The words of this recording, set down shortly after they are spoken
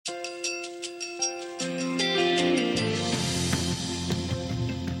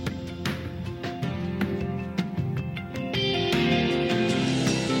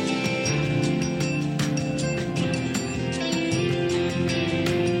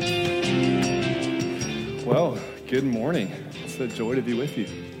Good morning. It's a joy to be with you.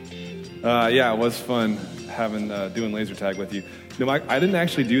 It was fun doing laser tag with you. I didn't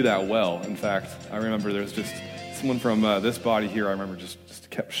actually do that well. In fact, I remember there was just someone from this body here. I remember just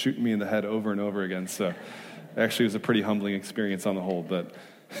kept shooting me in the head over and over again. So actually, it was a pretty humbling experience on the whole. But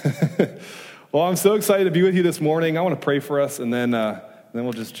well, I'm so excited to be with you this morning. I want to pray for us, and then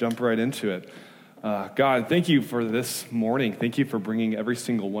we'll just jump right into it. God, thank you for this morning. Thank you for bringing every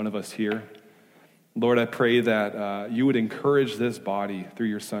single one of us here. Lord, I pray that you would encourage this body through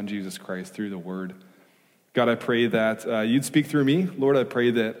your Son, Jesus Christ, through the Word. God, I pray that you'd speak through me. Lord, I pray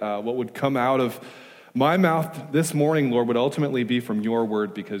that what would come out of my mouth this morning, Lord, would ultimately be from your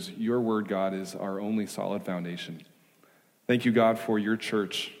Word, because your Word, God, is our only solid foundation. Thank you, God, for your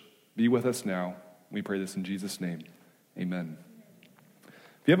church. Be with us now. We pray this in Jesus' name. Amen.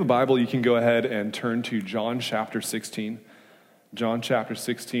 If you have a Bible, you can go ahead and turn to John chapter 16. John chapter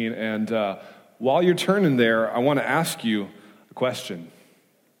 16, and while you're turning there, I want to ask you a question.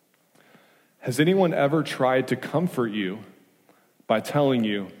 Has anyone ever tried to comfort you by telling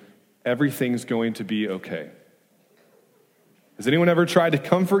you everything's going to be okay? Has anyone ever tried to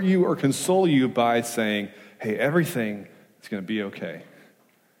comfort you or console you by saying, hey, everything is going to be okay?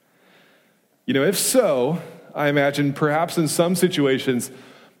 If so, I imagine perhaps in some situations,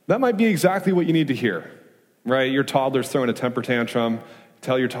 that might be exactly what you need to hear, right? Your toddler's throwing a temper tantrum.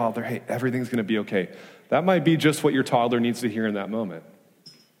 Tell your toddler, hey, everything's going to be okay. That might be just what your toddler needs to hear in that moment.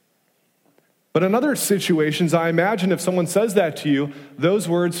 But in other situations, I imagine if someone says that to you, those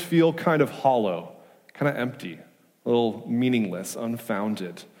words feel kind of hollow, kind of empty, a little meaningless,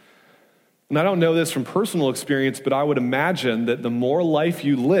 unfounded. And I don't know this from personal experience, but I would imagine that the more life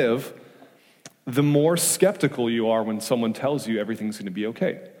you live, the more skeptical you are when someone tells you everything's going to be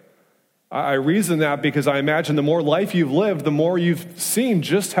okay. I reason that because I imagine the more life you've lived, the more you've seen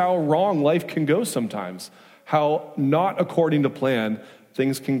just how wrong life can go sometimes, how not according to plan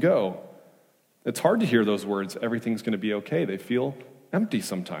things can go. It's hard to hear those words, everything's going to be okay. They feel empty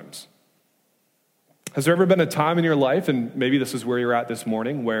sometimes. Has there ever been a time in your life, and maybe this is where you're at this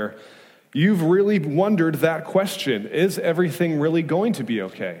morning, where you've really wondered that question, is everything really going to be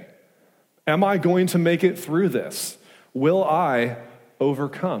okay? Am I going to make it through this? Will I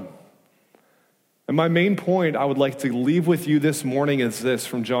overcome? And my main point I would like to leave with you this morning is this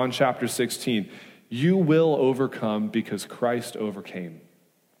from John chapter 16. You will overcome because Christ overcame.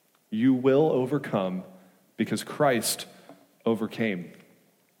 You will overcome because Christ overcame.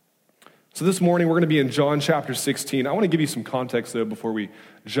 So this morning we're going to be in John chapter 16. I want to give you some context though before we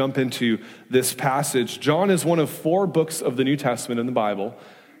jump into this passage. John is one of 4 books of the New Testament in the Bible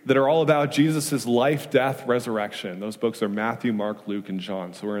that are all about Jesus' life, death, resurrection. Those books are Matthew, Mark, Luke, and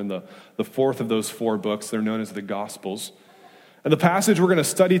John. So we're in the 4th of those 4 books. They're known as the Gospels. And the passage we're going to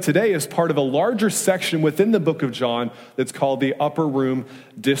study today is part of a larger section within the book of John that's called the Upper Room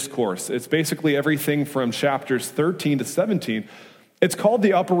Discourse. It's basically everything from chapters 13 to 17. It's called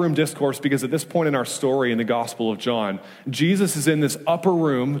the Upper Room Discourse because at this point in our story in the Gospel of John, Jesus is in this upper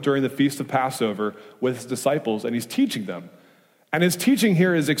room during the Feast of Passover with his disciples, and he's teaching them. And his teaching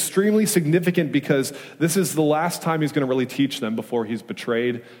here is extremely significant because this is the last time he's going to really teach them before he's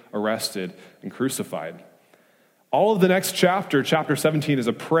betrayed, arrested, and crucified. All of the next chapter 17, is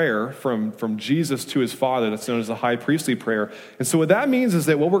a prayer from Jesus to his Father that's known as the high priestly prayer. And so what that means is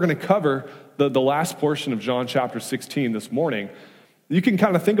that what we're going to cover, the last portion of John chapter 16 this morning, you can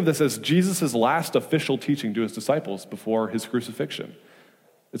kind of think of this as Jesus' last official teaching to his disciples before his crucifixion.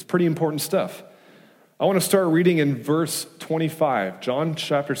 It's pretty important stuff. I want to start reading in verse 25. John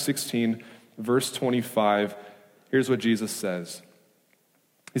chapter 16, verse 25. Here's what Jesus says.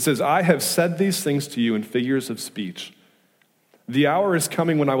 He says, I have said these things to you in figures of speech. The hour is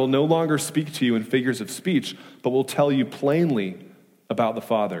coming when I will no longer speak to you in figures of speech, but will tell you plainly about the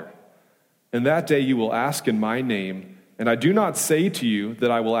Father. In that day you will ask in my name, and I do not say to you that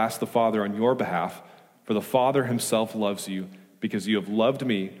I will ask the Father on your behalf, for the Father himself loves you, because you have loved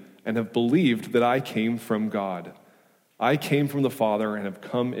me and have believed that I came from God. I came from the Father and have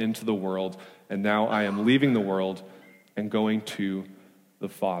come into the world, and now I am leaving the world and going to the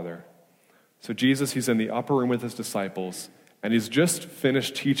Father. So Jesus, he's in the upper room with his disciples, and he's just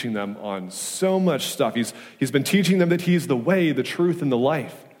finished teaching them on so much stuff. He's been teaching them that he's the way, the truth, and the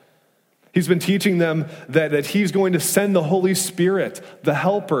life. He's been teaching them that he's going to send the Holy Spirit, the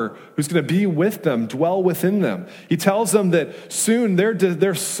helper, who's going to be with them, dwell within them. He tells them that soon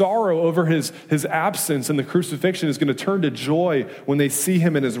their sorrow over his absence and the crucifixion is going to turn to joy when they see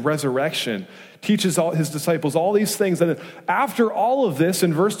him in his resurrection. Teaches all his disciples all these things. And then after all of this,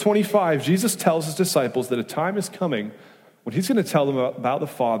 in verse 25, Jesus tells his disciples that a time is coming when he's going to tell them about the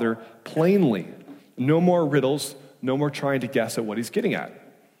Father plainly. No more riddles, no more trying to guess at what he's getting at.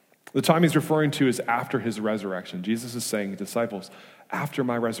 The time he's referring to is after his resurrection. Jesus is saying, disciples, after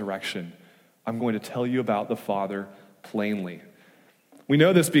my resurrection, I'm going to tell you about the Father plainly. We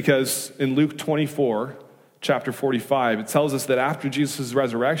know this because in Luke 24, chapter 45, it tells us that after Jesus'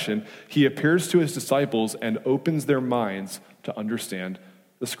 resurrection, he appears to his disciples and opens their minds to understand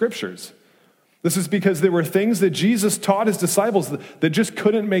the scriptures. This is because there were things that Jesus taught his disciples that just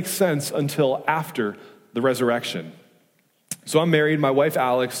couldn't make sense until after the resurrection. So I'm married. My wife,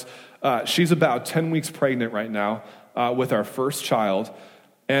 Alex, she's about 10 weeks pregnant right now with our first child.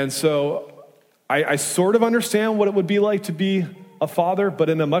 And so I sort of understand what it would be like to be a father, but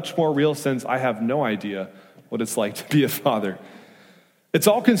in a much more real sense, I have no idea what it's like to be a father. It's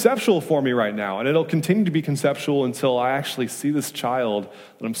all conceptual for me right now, and it'll continue to be conceptual until I actually see this child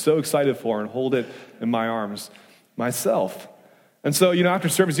that I'm so excited for and hold it in my arms myself. And so, after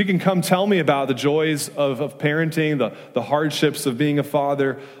service, you can come tell me about the joys of parenting, the hardships of being a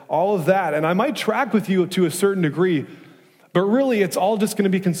father, all of that. And I might track with you to a certain degree, but really it's all just going to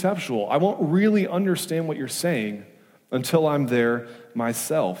be conceptual. I won't really understand what you're saying until I'm there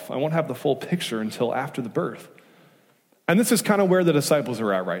myself. I won't have the full picture until after the birth. And this is kind of where the disciples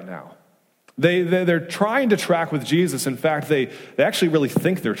are at right now. They're trying to track with Jesus. In fact, they actually really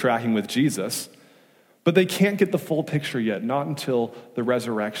think they're tracking with Jesus. But they can't get the full picture yet, not until the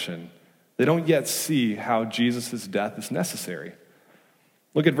resurrection. They don't yet see how Jesus' death is necessary.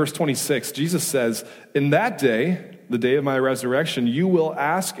 Look at verse 26. Jesus says, "In that day, the day of my resurrection, you will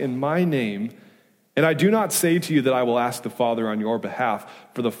ask in my name, and I do not say to you that I will ask the Father on your behalf,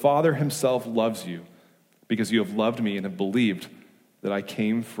 for the Father himself loves you, because you have loved me and have believed that I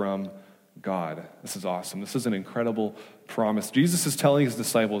came from God." This is awesome. This is an incredible promise. Jesus is telling his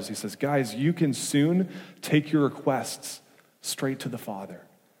disciples, he says, guys, you can soon take your requests straight to the Father.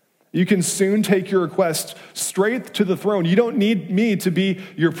 You can soon take your requests straight to the throne. You don't need me to be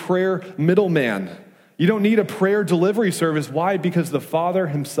your prayer middleman. You don't need a prayer delivery service. Why? Because the Father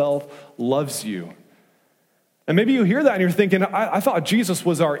himself loves you. And maybe you hear that and you're thinking, I thought Jesus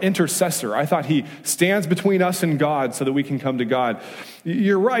was our intercessor. I thought he stands between us and God so that we can come to God.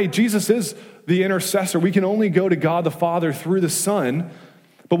 You're right, Jesus is the intercessor. We can only go to God the Father through the Son.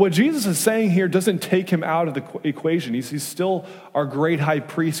 But what Jesus is saying here doesn't take him out of the equation. He's still our great high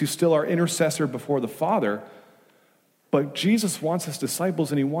priest. He's still our intercessor before the Father. But Jesus wants his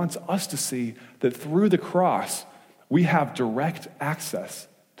disciples, and he wants us to see that through the cross, we have direct access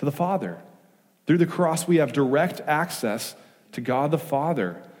to the Father. Through the cross, we have direct access to God the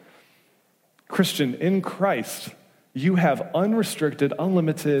Father. Christian, in Christ, you have unrestricted,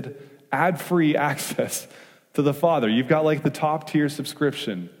 unlimited, ad-free access to the Father. You've got like the top-tier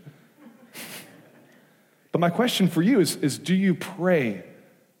subscription. But my question for you is do you pray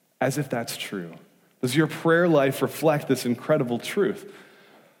as if that's true? Does your prayer life reflect this incredible truth?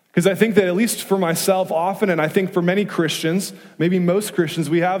 Because I think that at least for myself often, and I think for many Christians, maybe most Christians,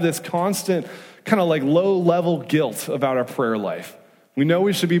 we have this constant kind of like low-level guilt about our prayer life. We know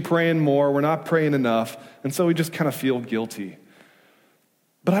we should be praying more, we're not praying enough, and so we just kind of feel guilty.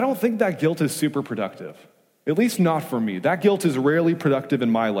 But I don't think that guilt is super productive, at least not for me. That guilt is rarely productive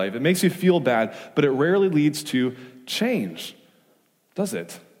in my life. It makes you feel bad, but it rarely leads to change, does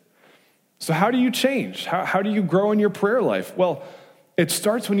it? So how do you change? How do you grow in your prayer life? Well, it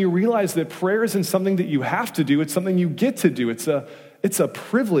starts when you realize that prayer isn't something that you have to do, it's something you get to do. It's a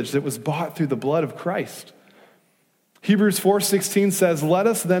privilege that was bought through the blood of Christ. Hebrews 4:16 says, "Let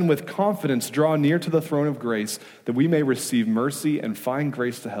us then with confidence draw near to the throne of grace, that we may receive mercy and find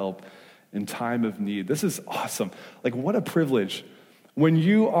grace to help in time of need." This is awesome. Like, what a privilege. When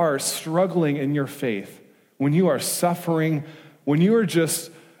you are struggling in your faith, when you are suffering, when you are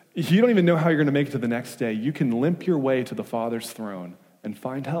you don't even know how you're going to make it to the next day, you can limp your way to the Father's throne and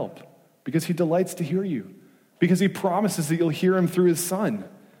find help because he delights to hear you, because he promises that you'll hear him through his Son.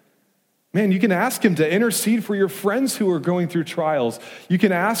 Man, you can ask him to intercede for your friends who are going through trials. You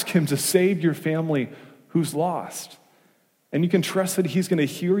can ask him to save your family who's lost. And you can trust that he's going to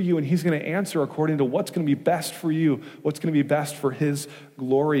hear you and he's going to answer according to what's going to be best for you, what's going to be best for his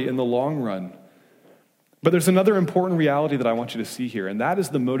glory in the long run. But there's another important reality that I want you to see here, and that is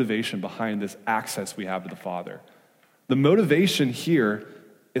the motivation behind this access we have to the Father. The motivation here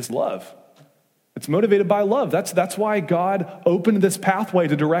is love. It's motivated by love. That's why God opened this pathway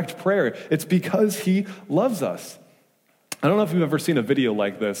to direct prayer. It's because he loves us. I don't know if you've ever seen a video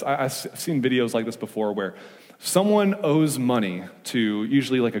like this. I've seen videos like this before where someone owes money to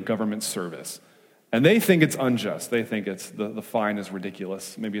usually like a government service, and they think it's unjust. They think it's the fine is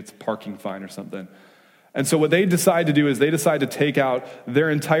ridiculous. Maybe it's a parking fine or something. And so what they decide to do is they decide to take out their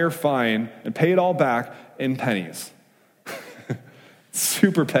entire fine and pay it all back in pennies.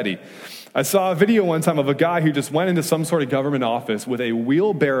 Super petty. I saw a video one time of a guy who just went into some sort of government office with a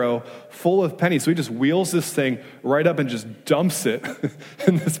wheelbarrow full of pennies. So he just wheels this thing right up and just dumps it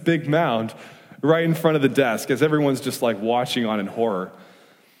in this big mound right in front of the desk as everyone's just like watching on in horror.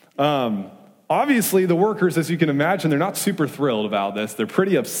 Obviously, the workers, as you can imagine, they're not super thrilled about this. They're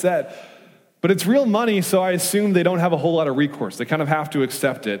pretty upset. But it's real money, so I assume they don't have a whole lot of recourse. They kind of have to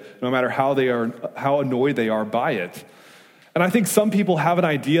accept it, no matter how annoyed they are by it. And I think some people have an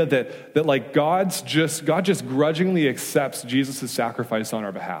idea that like God just grudgingly accepts Jesus' sacrifice on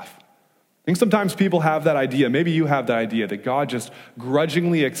our behalf. I think sometimes people have that idea, maybe you have that idea, that God just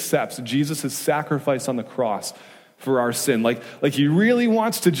grudgingly accepts Jesus' sacrifice on the cross for our sin. Like he really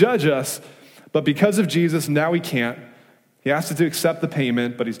wants to judge us, but because of Jesus, now he can't. He asks us to accept the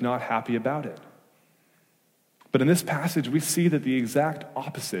payment, but he's not happy about it. But in this passage, we see that the exact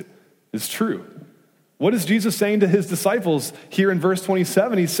opposite is true. What is Jesus saying to his disciples here in verse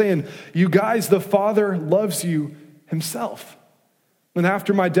 27? He's saying, you guys, the Father loves you himself. And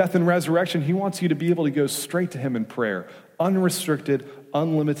after my death and resurrection, he wants you to be able to go straight to him in prayer. Unrestricted,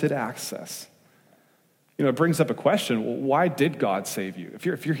 unlimited access. It brings up a question. Why did God save you? If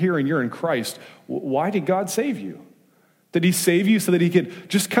you're here and you're in Christ, why did God save you? Did he save you so that he could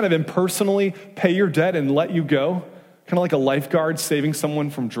just kind of impersonally pay your debt and let you go? Kind of like a lifeguard saving someone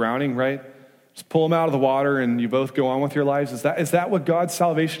from drowning, right? Just pull them out of the water and you both go on with your lives. Is that what God's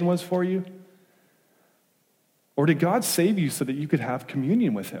salvation was for you? Or did God save you so that you could have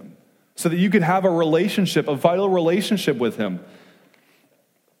communion with him? So that you could have a relationship, a vital relationship with him?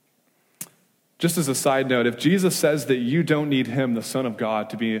 Just as a side note, if Jesus says that you don't need him, the Son of God,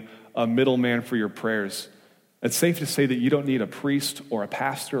 to be a middleman for your prayers, it's safe to say that you don't need a priest or a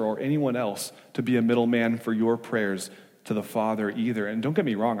pastor or anyone else to be a middleman for your prayers to the Father either. And don't get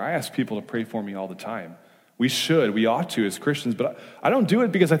me wrong, I ask people to pray for me all the time. We ought to as Christians, but I don't do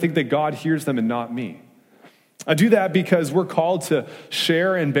it because I think that God hears them and not me. I do that because we're called to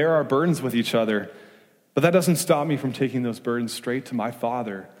share and bear our burdens with each other, but that doesn't stop me from taking those burdens straight to my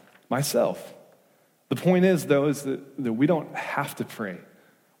Father myself. The point is, though, is that we don't have to pray.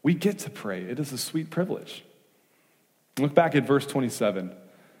 We get to pray. It is a sweet privilege. Look back at verse 27.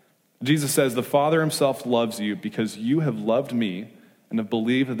 Jesus says, the Father himself loves you because you have loved me and have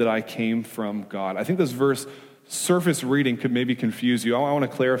believed that I came from God. I think this verse, surface reading, could maybe confuse you. I want to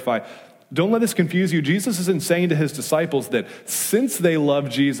clarify. Don't let this confuse you. Jesus isn't saying to his disciples that since they love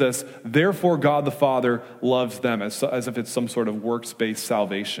Jesus, therefore God the Father loves them, as if it's some sort of works-based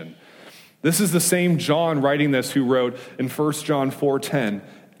salvation. This is the same John writing this who wrote in 1 John 4:10,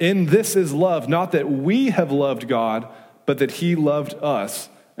 in this is love, not that we have loved God, but that he loved us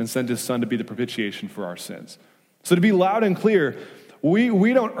and sent his Son to be the propitiation for our sins. So to be loud and clear,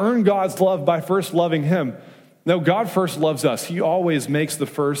 we don't earn God's love by first loving him. No, God first loves us. He always makes the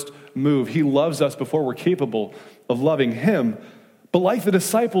first move. He loves us before we're capable of loving him. But like the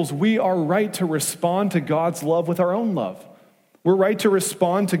disciples, we are right to respond to God's love with our own love. We're right to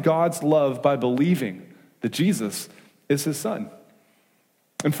respond to God's love by believing that Jesus is his Son.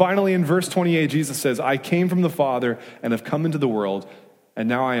 And finally, in verse 28, Jesus says, I came from the Father and have come into the world, and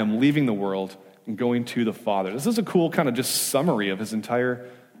now I am leaving the world and going to the Father. This is a cool kind of just summary of his entire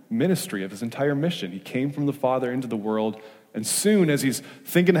ministry, of his entire mission. He came from the Father into the world, and soon, as he's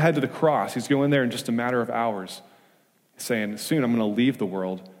thinking ahead to the cross, he's going there in just a matter of hours, saying, soon I'm going to leave the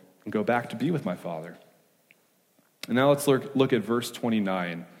world and go back to be with my Father. And now let's look at verse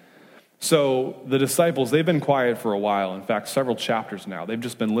 29. So the disciples, they've been quiet for a while. In fact, several chapters now. They've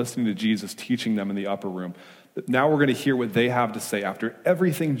just been listening to Jesus teaching them in the upper room. Now we're going to hear what they have to say after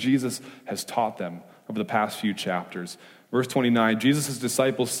everything Jesus has taught them over the past few chapters. Verse 29, Jesus'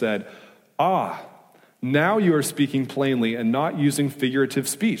 disciples said, now you are speaking plainly and not using figurative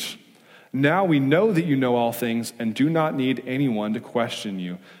speech. Now we know that you know all things and do not need anyone to question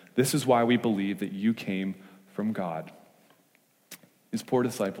you. This is why we believe that you came from God. These poor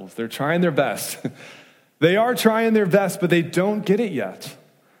disciples, they're trying their best. They are trying their best, but they don't get it yet.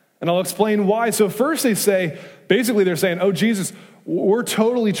 And I'll explain why. So first they're saying, oh, Jesus, we're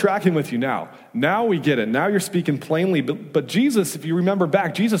totally tracking with you now. Now we get it. Now you're speaking plainly. But Jesus, if you remember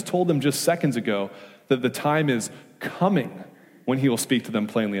back, Jesus told them just seconds ago that the time is coming when he will speak to them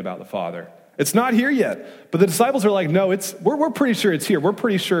plainly about the Father. It's not here yet. But the disciples are like, no, we're pretty sure it's here. We're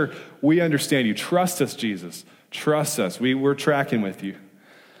pretty sure we understand you. Trust us, Jesus. Trust us. We're tracking with you.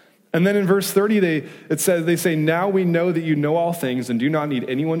 And then in verse 30, they say, now we know that you know all things and do not need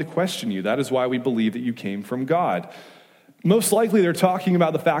anyone to question you. That is why we believe that you came from God. Most likely they're talking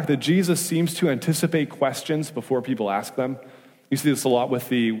about the fact that Jesus seems to anticipate questions before people ask them. You see this a lot with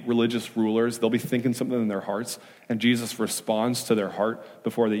the religious rulers. They'll be thinking something in their hearts, and Jesus responds to their heart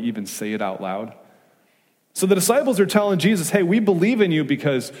before they even say it out loud. So the disciples are telling Jesus, hey, we believe in you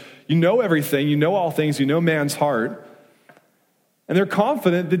because you know everything, you know all things, you know man's heart. And they're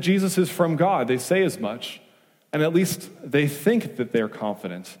confident that Jesus is from God. They say as much. And at least they think that they're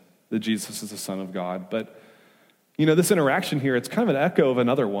confident that Jesus is the Son of God. But, this interaction here, it's kind of an echo of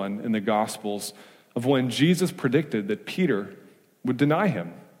another one in the Gospels of when Jesus predicted that Peter would deny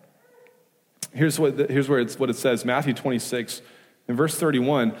him. Here's what it says, Matthew 26, in verse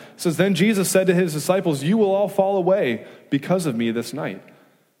 31. It says, then Jesus said to his disciples, you will all fall away because of me this night.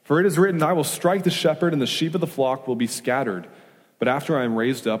 For it is written, I will strike the shepherd and the sheep of the flock will be scattered. But after I am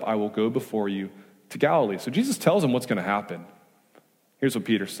raised up, I will go before you to Galilee. So Jesus tells him what's going to happen. Here's what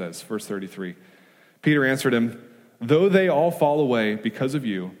Peter says, verse 33. Peter answered him, though they all fall away because of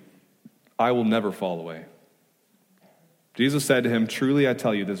you, I will never fall away. Jesus said to him, truly I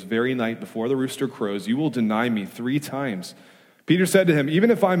tell you, this very night before the rooster crows, you will deny me 3 times. Peter said to him,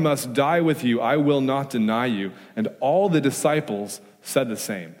 even if I must die with you, I will not deny you. And all the disciples said the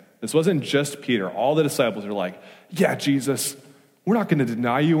same. This wasn't just Peter. All the disciples are like, yeah, Jesus, we're not going to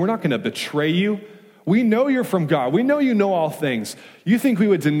deny you. We're not going to betray you. We know you're from God. We know you know all things. You think we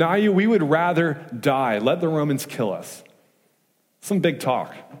would deny you? We would rather die. Let the Romans kill us. Some big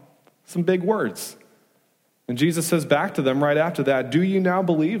talk. Some big words. And Jesus says back to them right after that, do you now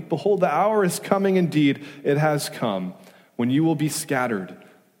believe? Behold, the hour is coming indeed. It has come when you will be scattered,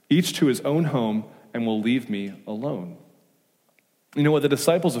 each to his own home, and will leave me alone. What the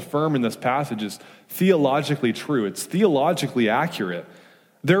disciples affirm in this passage is theologically true. It's theologically accurate.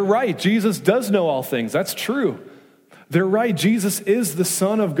 They're right. Jesus does know all things. That's true. They're right. Jesus is the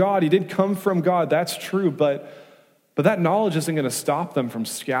Son of God. He did come from God. That's true. But that knowledge isn't going to stop them from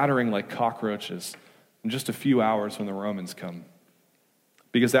scattering like cockroaches in just a few hours when the Romans come.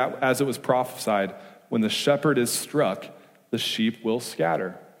 Because as it was prophesied, when the shepherd is struck, the sheep will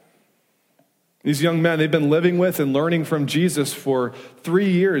scatter. These young men, they've been living with and learning from Jesus for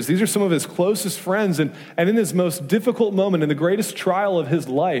 3 years. These are some of his closest friends, and in his most difficult moment, in the greatest trial of his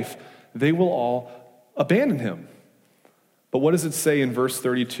life, they will all abandon him. But what does it say in verse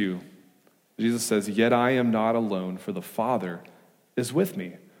 32? Jesus says, yet I am not alone, for the Father is with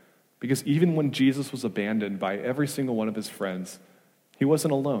me. Because even when Jesus was abandoned by every single one of his friends, he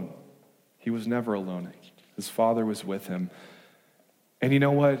wasn't alone. He was never alone. His Father was with him. And you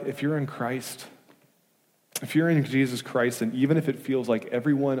know what? If you're in Christ, if you're in Jesus Christ, and even if it feels like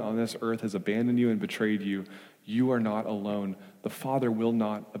everyone on this earth has abandoned you and betrayed you, you are not alone. The Father will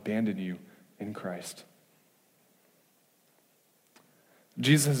not abandon you in Christ.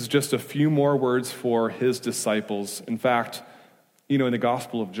 Jesus has just a few more words for his disciples. In fact, in the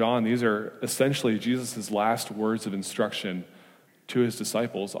Gospel of John, these are essentially Jesus' last words of instruction to his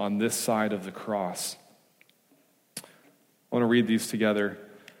disciples on this side of the cross. I want to read these together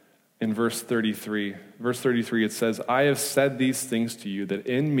in verse 33. Verse 33, it says, I have said these things to you, that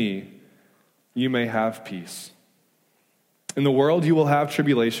in me you may have peace. In the world you will have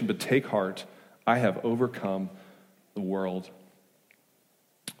tribulation, but take heart, I have overcome the world.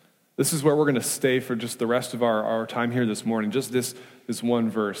 This is where we're going to stay for just the rest of our time here this morning. Just this one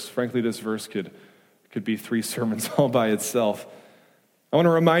verse. Frankly, this verse could be 3 sermons all by itself. I want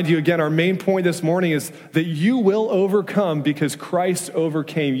to remind you again, our main point this morning is that you will overcome because Christ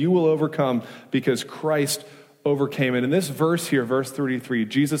overcame. You will overcome because Christ overcame. And in this verse here, verse 33,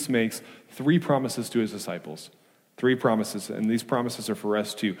 Jesus makes 3 promises to his disciples. 3 promises, and these promises are for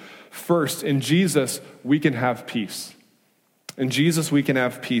us too. First, in Jesus, we can have peace. In Jesus, we can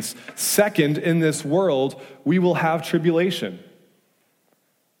have peace. Second, in this world, we will have tribulation.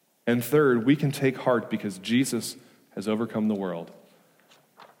 And third, we can take heart because Jesus has overcome the world.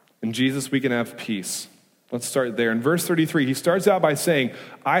 In Jesus, we can have peace. Let's start there. In verse 33, he starts out by saying,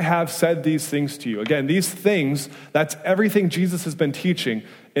 I have said these things to you. Again, these things, that's everything Jesus has been teaching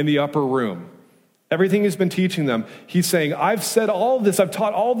in the upper room. Everything he's been teaching them. He's saying, I've said all this, I've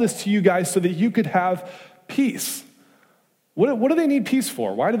taught all this to you guys so that you could have peace. What do they need peace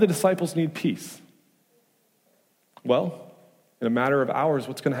for? Why do the disciples need peace? Well, in a matter of hours,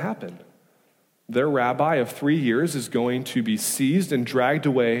 what's going to happen? Their rabbi of 3 years is going to be seized and dragged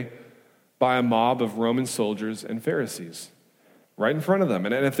away by a mob of Roman soldiers and Pharisees right in front of them.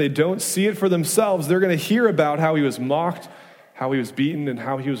 And if they don't see it for themselves, they're going to hear about how he was mocked, how he was beaten, and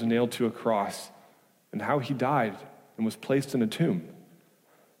how he was nailed to a cross, and how he died and was placed in a tomb.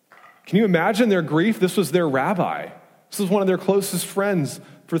 Can you imagine their grief? This was their rabbi. This was one of their closest friends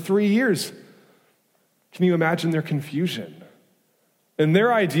for 3 years. Can you imagine their confusion? And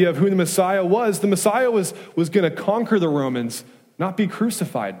their idea of who the Messiah was going to conquer the Romans, not be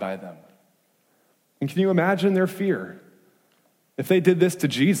crucified by them. And can you imagine their fear? If they did this to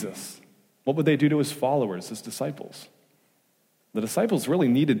Jesus, what would they do to his followers, his disciples? The disciples really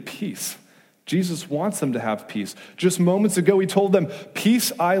needed peace. Jesus wants them to have peace. Just moments ago, he told them,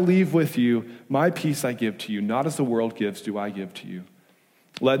 "Peace I leave with you, my peace I give to you. Not as the world gives, do I give to you.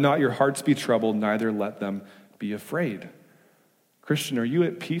 Let not your hearts be troubled, neither let them be afraid." Christian, are you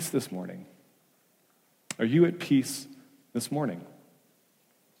at peace this morning? Are you at peace this morning?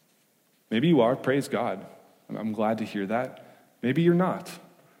 Maybe you are, praise God. I'm glad to hear that. Maybe you're not.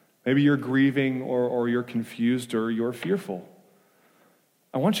 Maybe you're grieving or you're confused or you're fearful.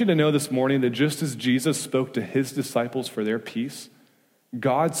 I want you to know this morning that just as Jesus spoke to his disciples for their peace,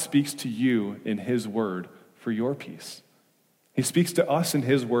 God speaks to you in his word for your peace. He speaks to us in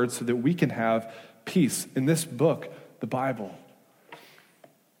his word so that we can have peace in this book, the Bible.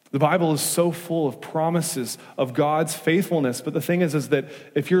 The Bible is so full of promises of God's faithfulness, but the thing is that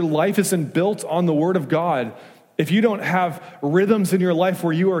if your life isn't built on the word of God, if you don't have rhythms in your life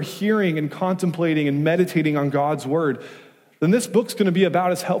where you are hearing and contemplating and meditating on God's word, then this book's going to be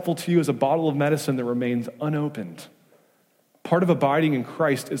about as helpful to you as a bottle of medicine that remains unopened. Part of abiding in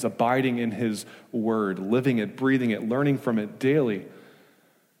Christ is abiding in his word, living it, breathing it, learning from it daily.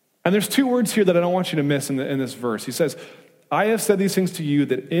 And there's two words here that I don't want you to miss in this verse. He says, "I have said these things to you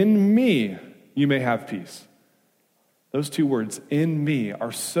that in me you may have peace." Those two words, "in me,"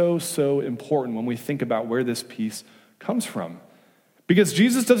 are so, so important when we think about where this peace comes from. Because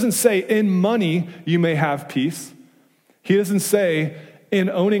Jesus doesn't say, "In money you may have peace." He doesn't say, "In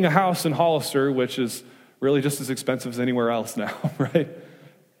owning a house in Hollister," which is really just as expensive as anywhere else now, right?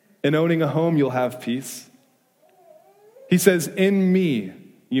 "In owning a home, you'll have peace." He says, "In me,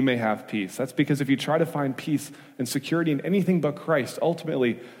 you may have peace." That's because if you try to find peace and security in anything but Christ,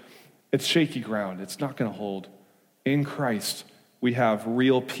 ultimately, it's shaky ground. It's not going to hold. In Christ, we have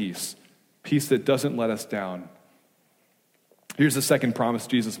real peace, peace that doesn't let us down. Here's the second promise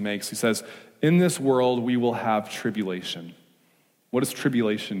Jesus makes. He says, "In this world, we will have tribulation." What does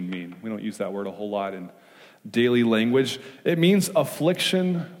tribulation mean? We don't use that word a whole lot in daily language. It means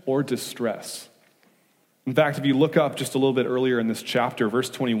affliction or distress. In fact, if you look up just a little bit earlier in this chapter,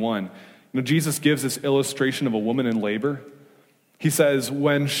 verse 21, Jesus gives this illustration of a woman in labor. He says,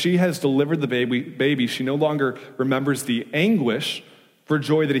 when she has delivered the baby, she no longer remembers the anguish for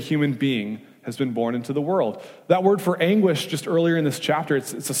joy that a human being has been born into the world. That word for anguish, just earlier in this chapter,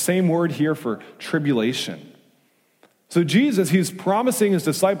 it's the same word here for tribulation. So Jesus, he's promising his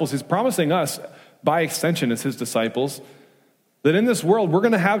disciples, he's promising us, by extension as his disciples, that in this world we're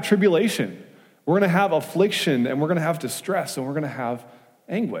going to have tribulation. We're going to have affliction, and we're going to have distress, and we're going to have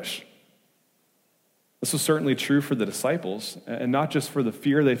anguish. This was certainly true for the disciples, and not just for the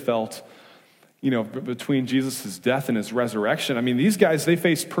fear they felt, between Jesus' death and his resurrection. I mean, these guys, they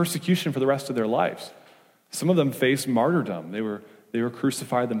faced persecution for the rest of their lives. Some of them faced martyrdom. They were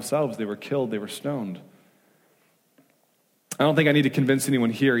crucified themselves. They were killed. They were stoned. I don't think I need to convince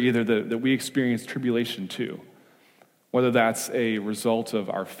anyone here either that we experience tribulation too. Whether that's a result of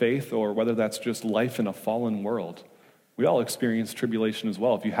our faith or whether that's just life in a fallen world. We all experience tribulation as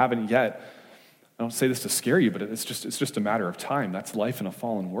well. If you haven't yet, I don't say this to scare you, but it's just a matter of time. That's life in a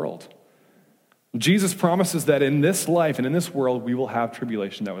fallen world. Jesus promises that in this life and in this world, we will have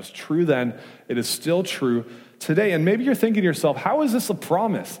tribulation. That was true then. It is still true today. And maybe you're thinking to yourself, how is this a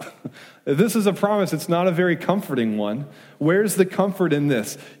promise? If this is a promise, it's not a very comforting one. Where's the comfort in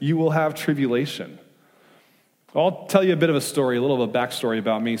this? You will have tribulation. I'll tell you a bit of a story, a little of a backstory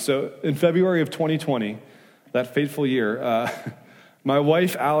about me. So in February of 2020, that fateful year, my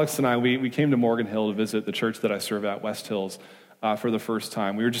wife, Alex, and I, we came to Morgan Hill to visit the church that I serve at, West Hills, for the first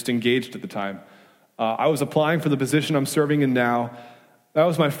time. We were just engaged at the time. I was applying for the position I'm serving in now. That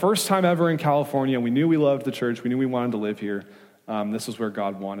was my first time ever in California. We knew we loved the church. We knew we wanted to live here. This was where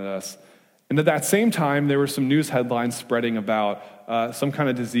God wanted us. And at that same time, there were some news headlines spreading about some kind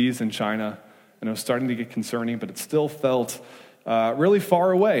of disease in China. And it was starting to get concerning, but it still felt really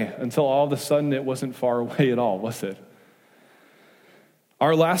far away until all of a sudden it wasn't far away at all, was it?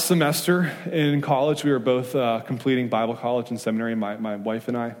 Our last semester in college, we were both completing Bible college and seminary, my wife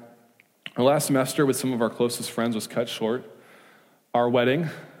and I. Our last semester with some of our closest friends was cut short. Our wedding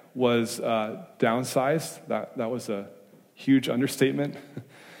was downsized. That was a huge understatement.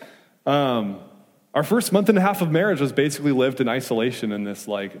 Our first month and a half of marriage was basically lived in isolation in this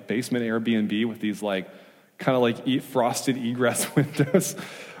basement Airbnb with these frosted egress windows.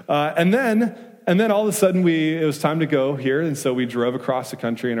 And then all of a sudden it was time to go here, and so we drove across the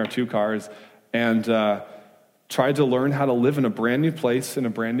country in our two cars, and tried to learn how to live in a brand new place, in a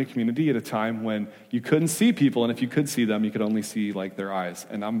brand new community at a time when you couldn't see people, and if you could see them, you could only see like their eyes.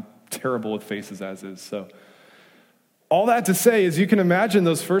 And I'm terrible with faces as is. So all that to say is you can imagine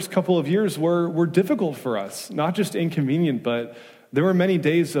those first couple of years were difficult for us, not just inconvenient, but there were many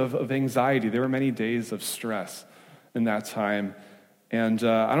days of anxiety. There were many days of stress in that time. And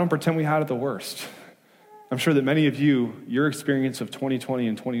I don't pretend we had it the worst. I'm sure that many of you, your experience of 2020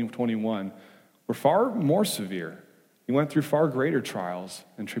 and 2021 were far more severe. You went through far greater trials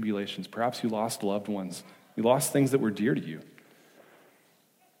and tribulations. Perhaps you lost loved ones. You lost things that were dear to you.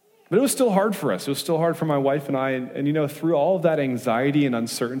 But it was still hard for us. It was still hard for my wife and I. And through all of that anxiety and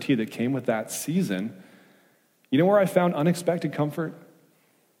uncertainty that came with that season, you know where I found unexpected comfort?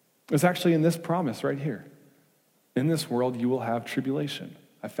 It was actually in this promise right here. In this world, you will have tribulation.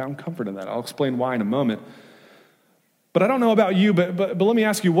 I found comfort in that. I'll explain why in a moment. But I don't know about you, but let me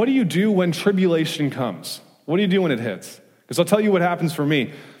ask you, what do you do when tribulation comes? What do you do when it hits? Because I'll tell you what happens for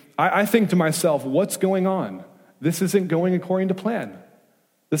me. I think to myself, what's going on? This isn't going according to plan.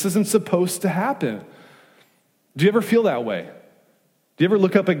 This isn't supposed to happen. Do you ever feel that way? Do you ever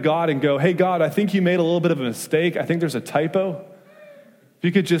look up at God and go, hey, God, I think you made a little bit of a mistake. I think there's a typo. If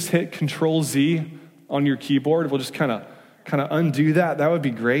you could just hit Control-Z on your keyboard, we'll just kind of undo that. That would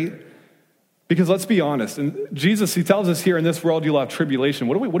be great. Because let's be honest, and Jesus, he tells us here, in this world you'll have tribulation.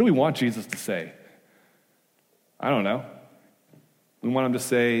 What do we want Jesus to say? I don't know. We want him to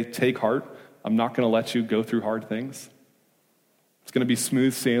say, take heart. I'm not going to let you go through hard things. It's going to be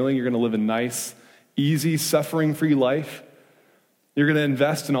smooth sailing. You're going to live a nice, easy, suffering-free life. You're going to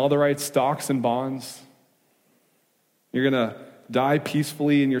invest in all the right stocks and bonds. You're going to die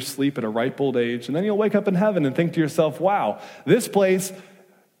peacefully in your sleep at a ripe old age. And then you'll wake up in heaven and think to yourself, wow, this place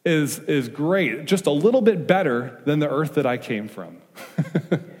is great. Just a little bit better than the earth that I came from.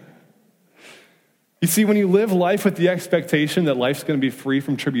 You see, when you live life with the expectation that life's going to be free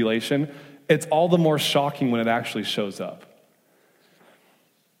from tribulation, it's all the more shocking when it actually shows up.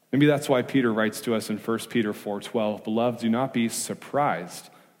 Maybe that's why Peter writes to us in 1 Peter 4:12, beloved, do not be surprised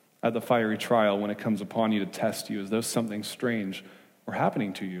at the fiery trial when it comes upon you to test you as though something strange were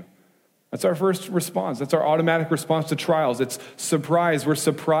happening to you. That's our first response. That's our automatic response to trials. It's surprise. We're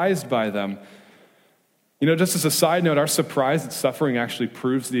surprised by them. Just as a side note, our surprise at suffering actually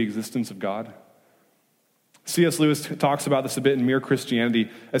proves the existence of God. C.S. Lewis talks about this a bit in Mere Christianity,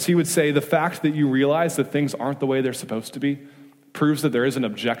 as he would say, the fact that you realize that things aren't the way they're supposed to be proves that there is an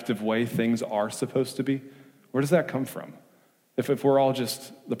objective way things are supposed to be. Where does that come from? If we're all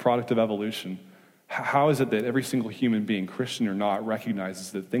just the product of evolution, how is it that every single human being, Christian or not,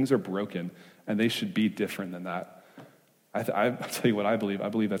 recognizes that things are broken and they should be different than that? I'll tell you what I believe. I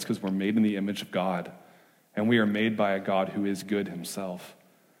believe that's because we're made in the image of God, and we are made by a God who is good himself.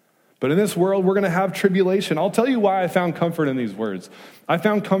 But in this world, we're going to have tribulation. I'll tell you why I found comfort in these words. I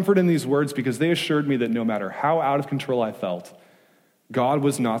found comfort in these words because they assured me that no matter how out of control I felt, God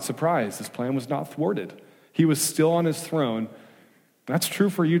was not surprised. His plan was not thwarted. He was still on his throne. That's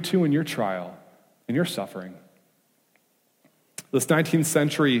true for you too in your trial, in your suffering. This 19th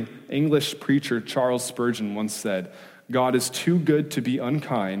century English preacher, Charles Spurgeon, once said, God is too good to be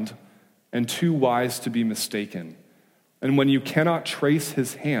unkind and too wise to be mistaken. And when you cannot trace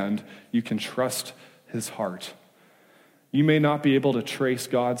his hand, you can trust his heart. You may not be able to trace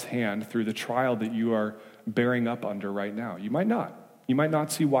God's hand through the trial that you are bearing up under right now. You might not. You might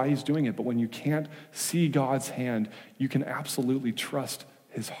not see why he's doing it, but when you can't see God's hand, you can absolutely trust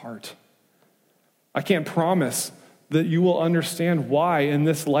his heart. I can't promise that you will understand why in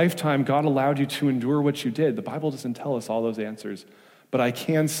this lifetime God allowed you to endure what you did. The Bible doesn't tell us all those answers, but I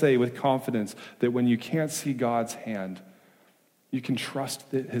can say with confidence that when you can't see God's hand, you can trust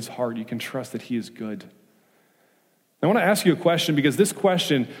his heart. You can trust that he is good. I want to ask you a question because this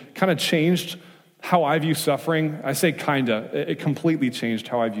question kind of changed how I view suffering. I say kinda. It completely changed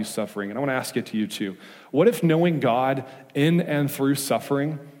how I view suffering. And I want to ask it to you too. What if knowing God in and through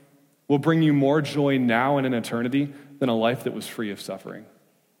suffering will bring you more joy now and in eternity than a life that was free of suffering?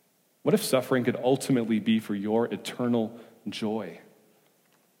 What if suffering could ultimately be for your eternal joy?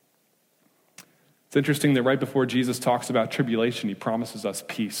 It's interesting that right before Jesus talks about tribulation, he promises us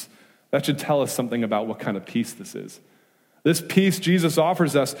peace. That should tell us something about what kind of peace this is. This peace Jesus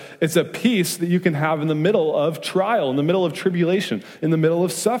offers us, it's a peace that you can have in the middle of trial, in the middle of tribulation, in the middle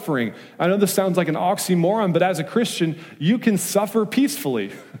of suffering. I know this sounds like an oxymoron, but as a Christian, you can suffer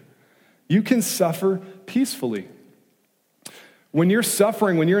peacefully. You can suffer peacefully. When you're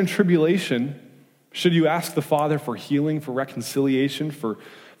suffering, when you're in tribulation, should you ask the Father for healing, for reconciliation, for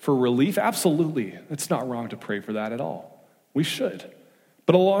relief? Absolutely. It's not wrong to pray for that at all. We should.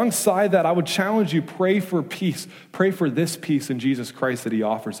 But alongside that, I would challenge you, pray for peace. Pray for this peace in Jesus Christ that he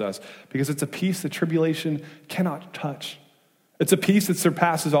offers us, because it's a peace that tribulation cannot touch. It's a peace that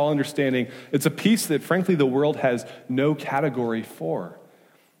surpasses all understanding. It's a peace that, frankly, the world has no category for.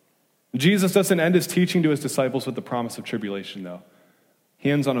 Jesus doesn't end his teaching to his disciples with the promise of tribulation, though. He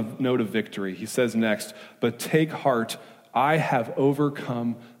ends on a note of victory. He says next, "But take heart, I have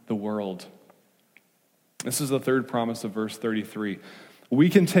overcome the world." This is the third promise of verse 33. We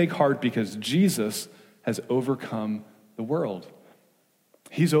can take heart because Jesus has overcome the world.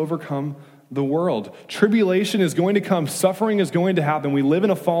 He's overcome the world. Tribulation is going to come. Suffering is going to happen. We live in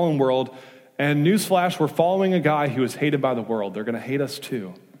a fallen world, and newsflash, we're following a guy who is hated by the world. They're going to hate us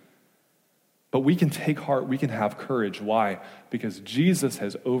too. But we can take heart. We can have courage. Why? Because Jesus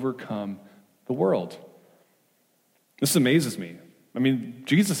has overcome the world. This amazes me. I mean,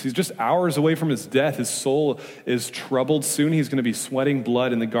 Jesus, he's just hours away from his death. His soul is troubled. Soon he's going to be sweating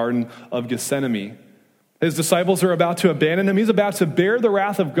blood in the Garden of Gethsemane. His disciples are about to abandon him. He's about to bear the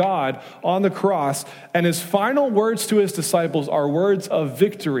wrath of God on the cross. And his final words to his disciples are words of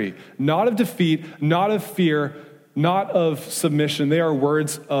victory, not of defeat, not of fear, not of submission. They are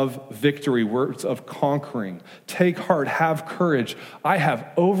words of victory, words of conquering. Take heart, have courage. I have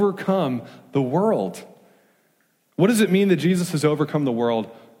overcome the world. What does it mean that Jesus has overcome the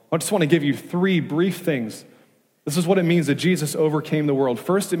world? I just want to give you three brief things. This is what it means that Jesus overcame the world.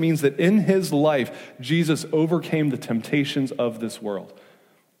 First, it means that in his life, Jesus overcame the temptations of this world.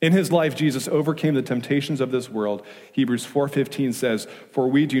 In his life, Jesus overcame the temptations of this world. Hebrews 4:15 says, "For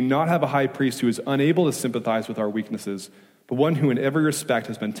we do not have a high priest who is unable to sympathize with our weaknesses, but one who in every respect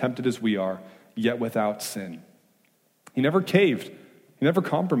has been tempted as we are, yet without sin." He never caved. He never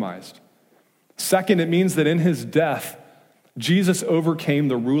compromised. Second, it means that in his death, Jesus overcame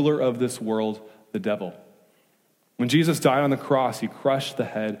the ruler of this world, the devil. When Jesus died on the cross, he crushed the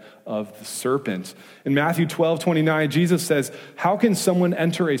head of the serpent. In Matthew 12:29, Jesus says, "How can someone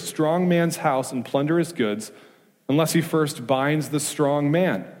enter a strong man's house and plunder his goods unless he first binds the strong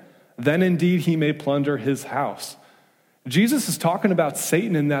man? Then indeed he may plunder his house." Jesus is talking about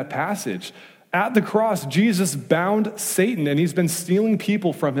Satan in that passage. At the cross, Jesus bound Satan, and he's been stealing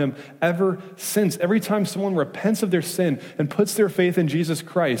people from him ever since. Every time someone repents of their sin and puts their faith in Jesus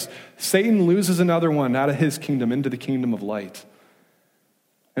Christ, Satan loses another one out of his kingdom into the kingdom of light.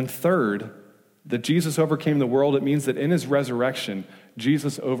 And third, that Jesus overcame the world, it means that in his resurrection,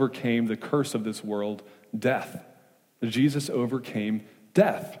 Jesus overcame the curse of this world, death. Jesus overcame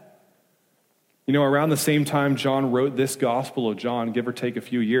death. You know, around the same time John wrote this Gospel of John, give or take a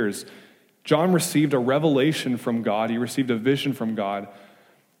few years, John received a revelation from God. He received a vision from God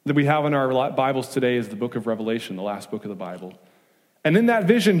that we have in our Bibles today is the book of Revelation, the last book of the Bible. And in that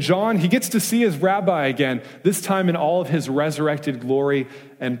vision, John, he gets to see his rabbi again, this time in all of his resurrected glory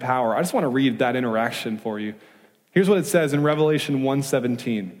and power. I just want to read that interaction for you. Here's what it says in Revelation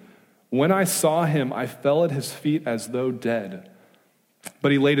 1:17. "When I saw him, I fell at his feet as though dead.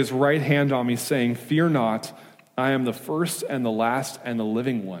 But he laid his right hand on me, saying, 'Fear not, I am the first and the last and the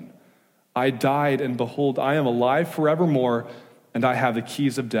living one. I died, and behold, I am alive forevermore, and I have the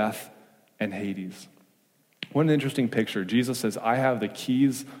keys of death and Hades.'" What an interesting picture. Jesus says, "I have the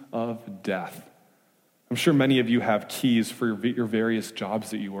keys of death." I'm sure many of you have keys for your various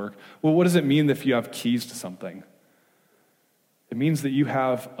jobs that you work. Well, what does it mean if you have keys to something? It means that you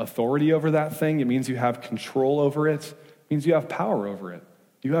have authority over that thing. It means you have control over it. It means you have power over it.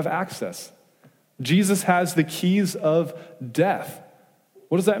 You have access. Jesus has the keys of death.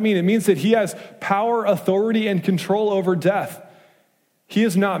 What does that mean? It means that he has power, authority, and control over death. He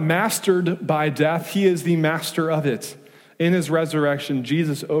is not mastered by death. He is the master of it. In his resurrection,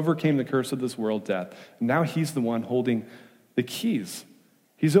 Jesus overcame the curse of this world, death. And now he's the one holding the keys.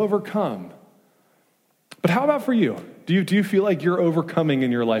 He's overcome. But how about for you? Do you feel like you're overcoming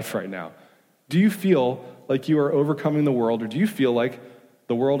in your life right now? Do you feel like you are overcoming the world, or do you feel like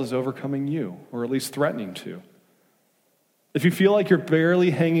the world is overcoming you, or at least threatening to? If you feel like you're barely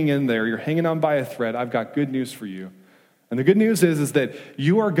hanging in there, you're hanging on by a thread, I've got good news for you. And the good news is that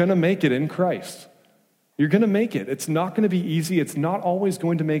you are going to make it in Christ. You're going to make it. It's not going to be easy. It's not always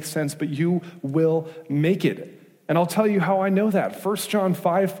going to make sense, but you will make it. And I'll tell you how I know that. 1 John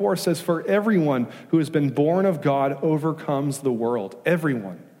 5:4 says, "For everyone who has been born of God overcomes the world."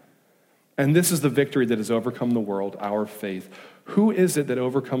 Everyone. And this is the victory that has overcome the world, our faith. Who is it that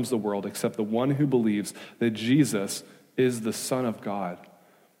overcomes the world except the one who believes that Jesus is the Son of God?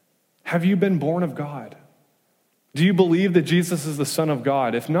 Have you been born of God? Do you believe that Jesus is the Son of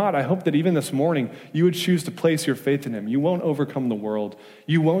God? If not, I hope that even this morning you would choose to place your faith in him. You won't overcome the world.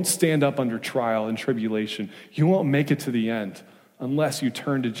 You won't stand up under trial and tribulation. You won't make it to the end unless you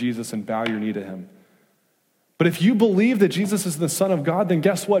turn to Jesus and bow your knee to him. But if you believe that Jesus is the Son of God, then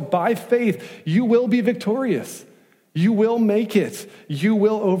guess what? By faith, you will be victorious. You will make it. You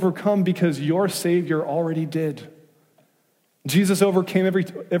will overcome because your Savior already did. Jesus overcame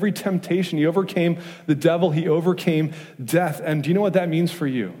every temptation. He overcame the devil. He overcame death. And do you know what that means for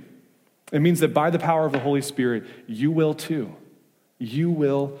you? It means that by the power of the Holy Spirit, you will too. You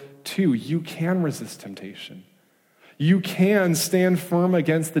will too. You can resist temptation. You can stand firm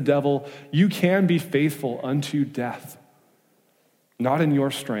against the devil. You can be faithful unto death. Not in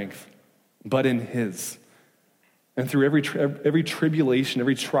your strength, but in his. And through every tribulation,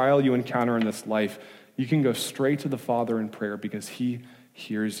 every trial you encounter in this life, you can go straight to the Father in prayer because he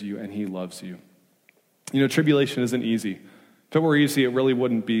hears you and he loves you. You know, tribulation isn't easy. If it were easy, it really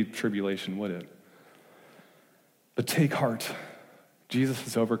wouldn't be tribulation, would it? But take heart. Jesus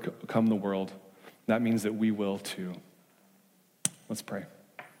has overcome the world. That means that we will too. Let's pray.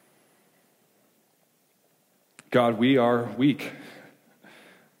 God, we are weak.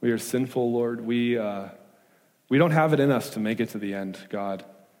 We are sinful, Lord. We don't have it in us to make it to the end, God.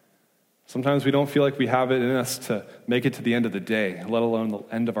 Sometimes we don't feel like we have it in us to make it to the end of the day, let alone the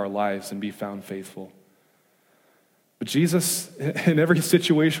end of our lives and be found faithful. But Jesus, in every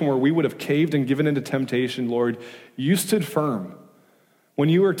situation where we would have caved and given into temptation, Lord, you stood firm. When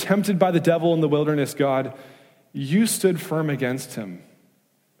you were tempted by the devil in the wilderness, God, you stood firm against him.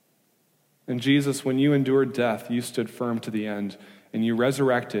 And Jesus, when you endured death, you stood firm to the end, and you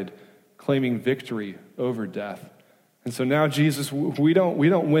resurrected, claiming victory over death. And so now, Jesus, we don't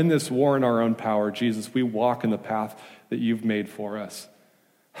win this war in our own power. Jesus, we walk in the path that you've made for us.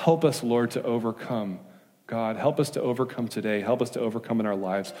 Help us, Lord, to overcome. God, help us to overcome today. Help us to overcome in our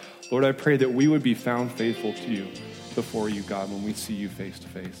lives. Lord, I pray that we would be found faithful to you before you, God, when we see you face to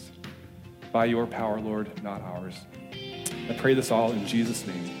face. By your power, Lord, not ours. I pray this all in Jesus'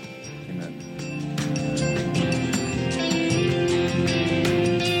 name. Amen.